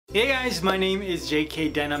Hey guys, my name is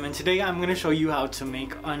JK Denim and today I'm going to show you how to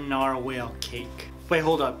make a narwhal cake. Wait,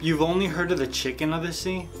 hold up. You've only heard of the chicken of the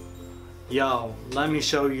sea? Yo, let me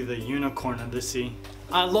show you the unicorn of the sea.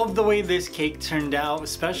 I love the way this cake turned out,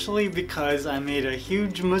 especially because I made a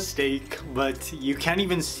huge mistake, but you can't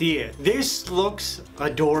even see it. This looks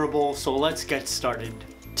adorable, so let's get started.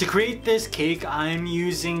 To create this cake, I'm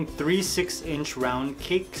using 3 6-inch round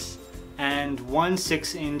cakes and 1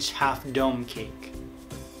 6-inch half dome cake.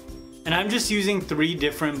 And I'm just using 3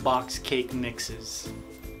 different box cake mixes.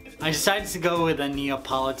 I decided to go with a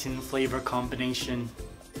Neapolitan flavor combination.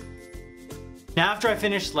 Now after I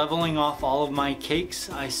finished leveling off all of my cakes,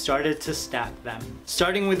 I started to stack them.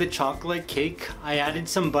 Starting with the chocolate cake, I added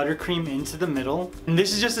some buttercream into the middle. And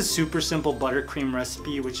this is just a super simple buttercream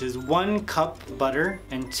recipe, which is 1 cup butter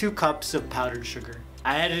and 2 cups of powdered sugar.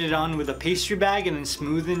 I added it on with a pastry bag and then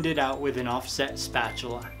smoothened it out with an offset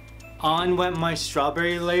spatula. On went my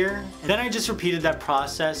strawberry layer, and then I just repeated that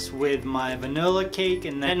process with my vanilla cake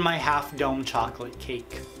and then my half dome chocolate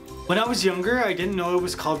cake. When I was younger, I didn't know it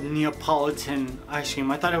was called Neapolitan ice cream.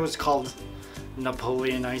 I thought it was called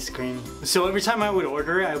Napoleon ice cream. So every time I would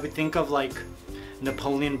order it, I would think of like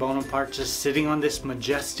Napoleon Bonaparte just sitting on this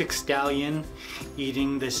majestic stallion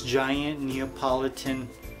eating this giant Neapolitan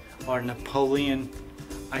or Napoleon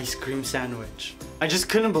ice cream sandwich. I just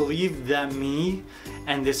couldn't believe that me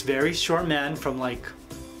and this very short man from like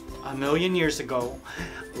a million years ago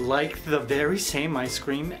liked the very same ice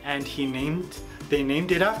cream, and they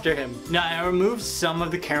named it after him. Now I removed some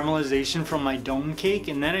of the caramelization from my dome cake,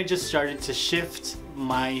 and then I just started to shift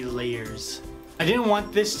my layers. I didn't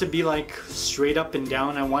want this to be like straight up and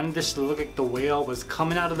down. I wanted this to look like the whale was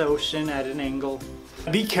coming out of the ocean at an angle.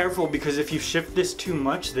 Be careful, because if you shift this too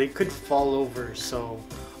much, they could fall over, so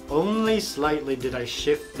only slightly did I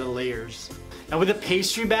shift the layers. Now with a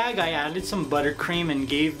pastry bag, I added some buttercream and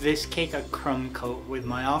gave this cake a crumb coat with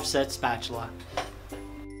my offset spatula.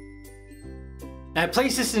 I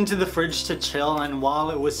placed this into the fridge to chill, and while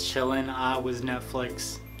it was chilling, I was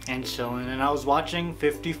Netflix and chilling, and I was watching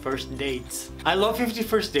 50 First Dates. I love 50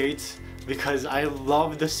 First Dates because I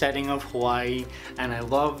love the setting of Hawaii, and I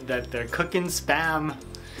love that they're cooking Spam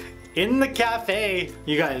in the cafe.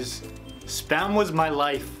 You guys, Spam was my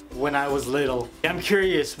life when I was little. I'm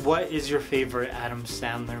curious, what is your favorite Adam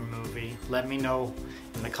Sandler movie? Let me know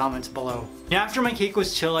in the comments below. Now after my cake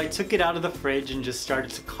was chill, I took it out of the fridge and just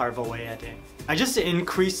started to carve away at it. I just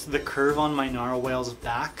increased the curve on my narwhal's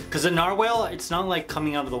back, because a narwhal, it's not like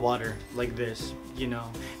coming out of the water like this, you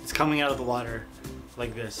know. It's coming out of the water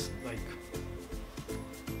like this,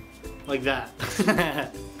 like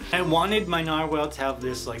that. I wanted my narwhal to have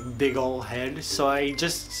this like big old head, so I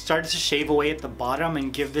just started to shave away at the bottom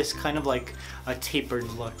and give this kind of like a tapered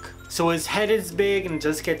look. So his head is big and it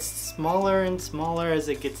just gets smaller and smaller as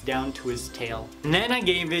it gets down to his tail. And then I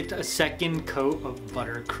gave it a second coat of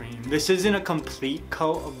buttercream. This isn't a complete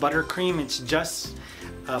coat of buttercream, it's just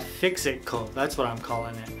a fix-it coat, that's what I'm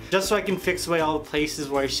calling it. Just so I can fix away all the places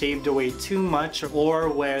where I shaved away too much or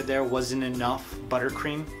where there wasn't enough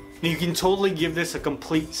buttercream. You can totally give this a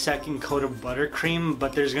complete second coat of buttercream,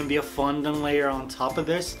 but there's going to be a fondant layer on top of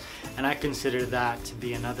this, and I consider that to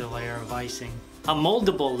be another layer of icing. A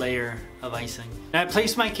moldable layer of icing. And I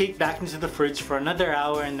placed my cake back into the fridge for another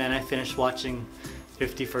hour, and then I finished watching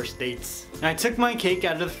 50 First Dates. And I took my cake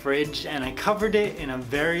out of the fridge and I covered it in a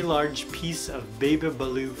very large piece of baby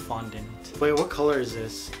blue fondant. Wait, what color is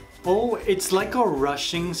this? Oh, it's like a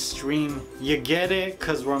rushing stream. You get it?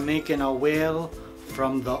 Because we're making a whale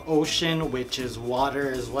from the ocean, which is water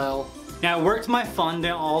as well. Now I worked my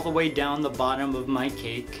fondant all the way down the bottom of my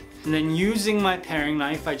cake, and then using my paring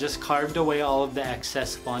knife I just carved away all of the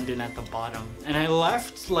excess fondant at the bottom. And I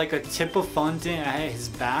left like a tip of fondant at his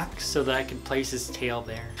back so that I could place his tail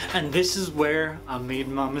there. And this is where I made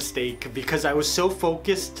my mistake, because I was so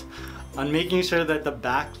focused on making sure that the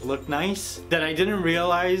back looked nice that I didn't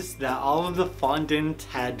realize that all of the fondant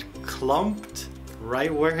had clumped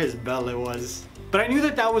right where his belly was. But I knew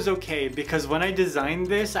that that was okay, because when I designed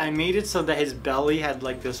this, I made it so that his belly had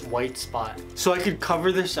like this white spot. So I could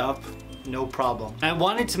cover this up, no problem. I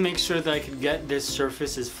wanted to make sure that I could get this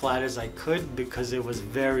surface as flat as I could because it was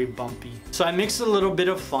very bumpy. So I mixed a little bit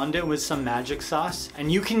of fondant with some magic sauce,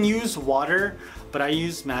 and you can use water, but I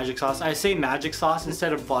use magic sauce. I say magic sauce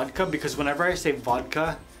instead of vodka because whenever I say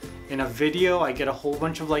vodka in a video, I get a whole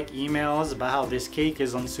bunch of like emails about how this cake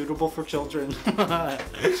is unsuitable for children.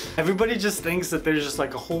 Everybody just thinks that there's just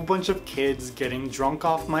like a whole bunch of kids getting drunk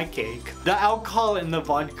off my cake. The alcohol in the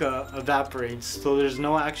vodka evaporates, so there's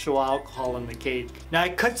no actual alcohol in the cake. Now I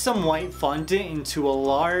cut some white fondant into a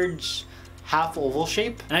large half oval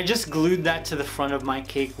shape, and I just glued that to the front of my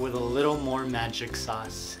cake with a little more magic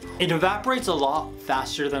sauce. It evaporates a lot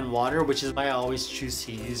faster than water, which is why I always choose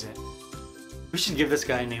to use it. We should give this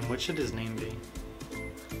guy a name. What should his name be?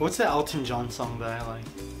 What's the Elton John song that I like?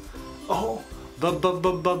 Oh,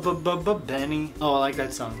 Benny. Oh, I like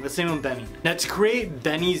that song. Let's name him Benny. Now to create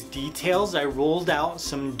Benny's details, I rolled out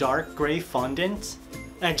some dark gray fondant.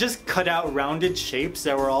 I just cut out rounded shapes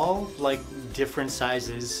that were all like different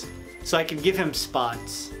sizes, so I could give him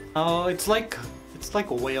spots. Oh, it's like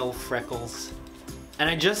whale freckles. And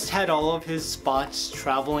I just had all of his spots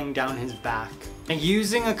traveling down his back. And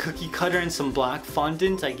using a cookie cutter and some black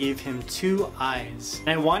fondant, I gave him 2 eyes. And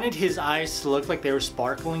I wanted his eyes to look like they were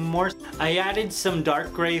sparkling more. I added some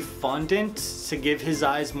dark gray fondant to give his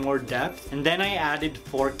eyes more depth. And then I added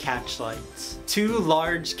 4 catch lights. 2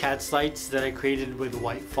 large catch lights that I created with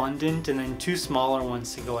white fondant, and then 2 smaller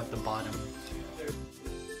ones to go at the bottom.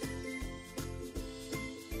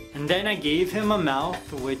 And then I gave him a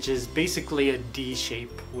mouth, which is basically a D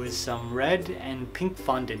shape with some red and pink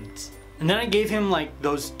fondant. And then I gave him like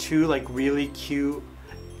those 2 like really cute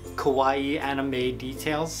kawaii anime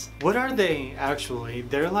details. What are they actually?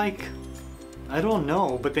 They're like, I don't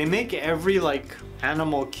know, but they make every like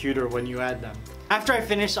animal cuter when you add them. After I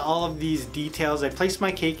finished all of these details, I placed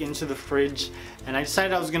my cake into the fridge, and I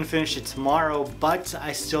decided I was going to finish it tomorrow, but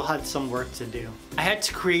I still had some work to do. I had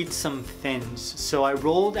to create some fins, so I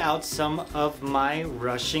rolled out some of my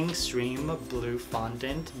Rushing Stream blue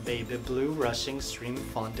fondant, baby blue Rushing Stream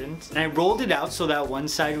fondant, and I rolled it out so that one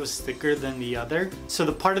side was thicker than the other. So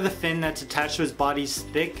the part of the fin that's attached to his body is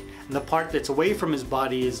thick, and the part that's away from his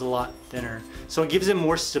body is a lot thinner. So it gives it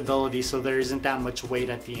more stability so there isn't that much weight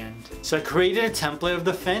at the end. So I created a template of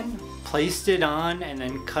the fin, placed it on, and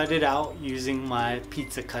then cut it out using my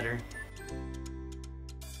pizza cutter.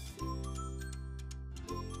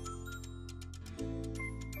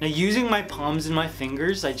 Now using my palms and my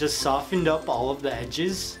fingers, I just softened up all of the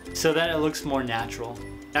edges so that it looks more natural.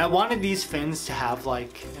 And I wanted these fins to have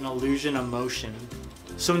like an illusion of motion.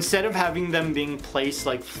 So instead of having them being placed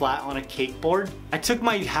like flat on a cake board, I took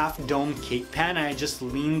my half dome cake pan and I just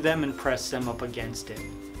leaned them and pressed them up against it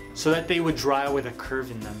so that they would dry with a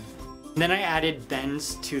curve in them. And then I added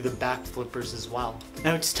bends to the back flippers as well.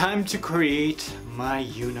 Now it's time to create my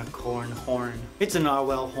unicorn horn. It's a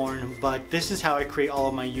narwhal horn, but this is how I create all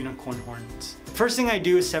of my unicorn horns. First thing I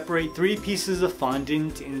do is separate 3 pieces of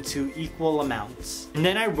fondant into equal amounts. And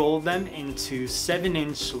then I roll them into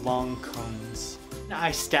 7-inch long cones.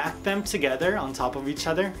 I stack them together on top of each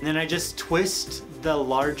other, and then I just twist the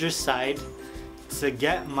larger side to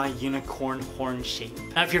get my unicorn horn shape.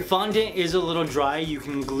 Now if your fondant is a little dry, you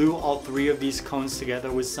can glue all 3 of these cones together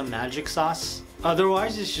with some magic sauce.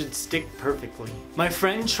 Otherwise it should stick perfectly. My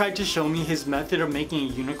friend tried to show me his method of making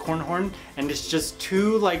a unicorn horn, and it's just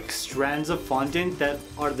 2 like strands of fondant that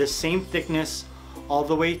are the same thickness all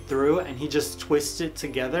the way through, and he just twists it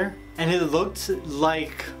together, and it looked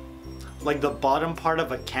like the bottom part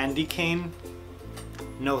of a candy cane.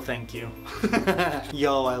 No thank you.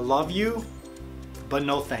 Yo, I love you, but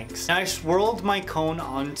no thanks. Now I swirled my cone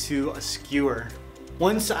onto a skewer.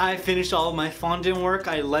 Once I finished all of my fondant work,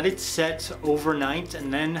 I let it set overnight,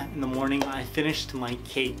 and then in the morning I finished my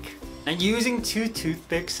cake. Now using 2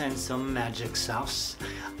 toothpicks and some magic sauce,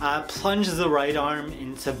 I plunged the right arm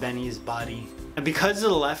into Benny's body. And because the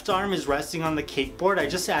left arm is resting on the cake board, I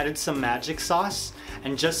just added some magic sauce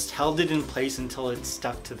and just held it in place until it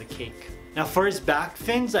stuck to the cake. Now for his back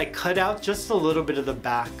fins, I cut out just a little bit of the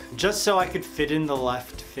back, just so I could fit in the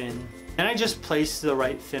left fin. Then I just placed the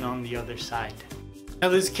right fin on the other side. Now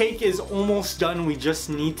this cake is almost done, we just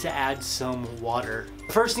need to add some water.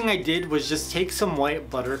 The first thing I did was just take some white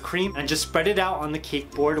buttercream and just spread it out on the cake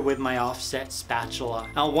board with my offset spatula.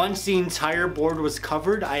 Now once the entire board was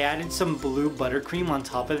covered, I added some blue buttercream on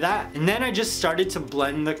top of that. And then I just started to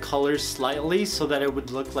blend the colors slightly so that it would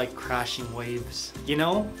look like crashing waves. You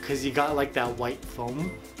know, cause you got like that white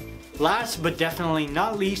foam. Last but definitely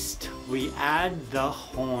not least, we add the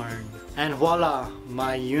horn. And voila,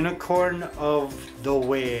 my unicorn of the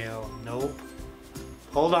whale. Nope.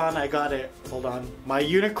 Hold on, I got it. Hold on. My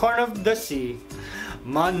unicorn of the sea.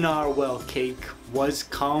 My narwhal cake was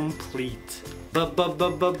complete.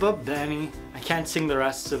 Benny. I can't sing the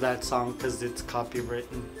rest of that song because it's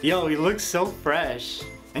copywritten. Yo, he looks so fresh.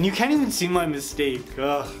 And you can't even see my mistake.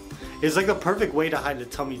 Ugh. It's like the perfect way to hide a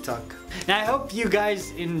tummy tuck. And I hope you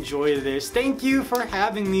guys enjoy this. Thank you for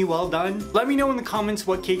having me. Well done. Let me know in the comments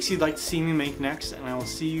what cakes you'd like to see me make next, and I will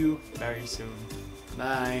see you very soon.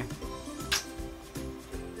 Bye.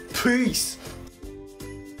 Peace.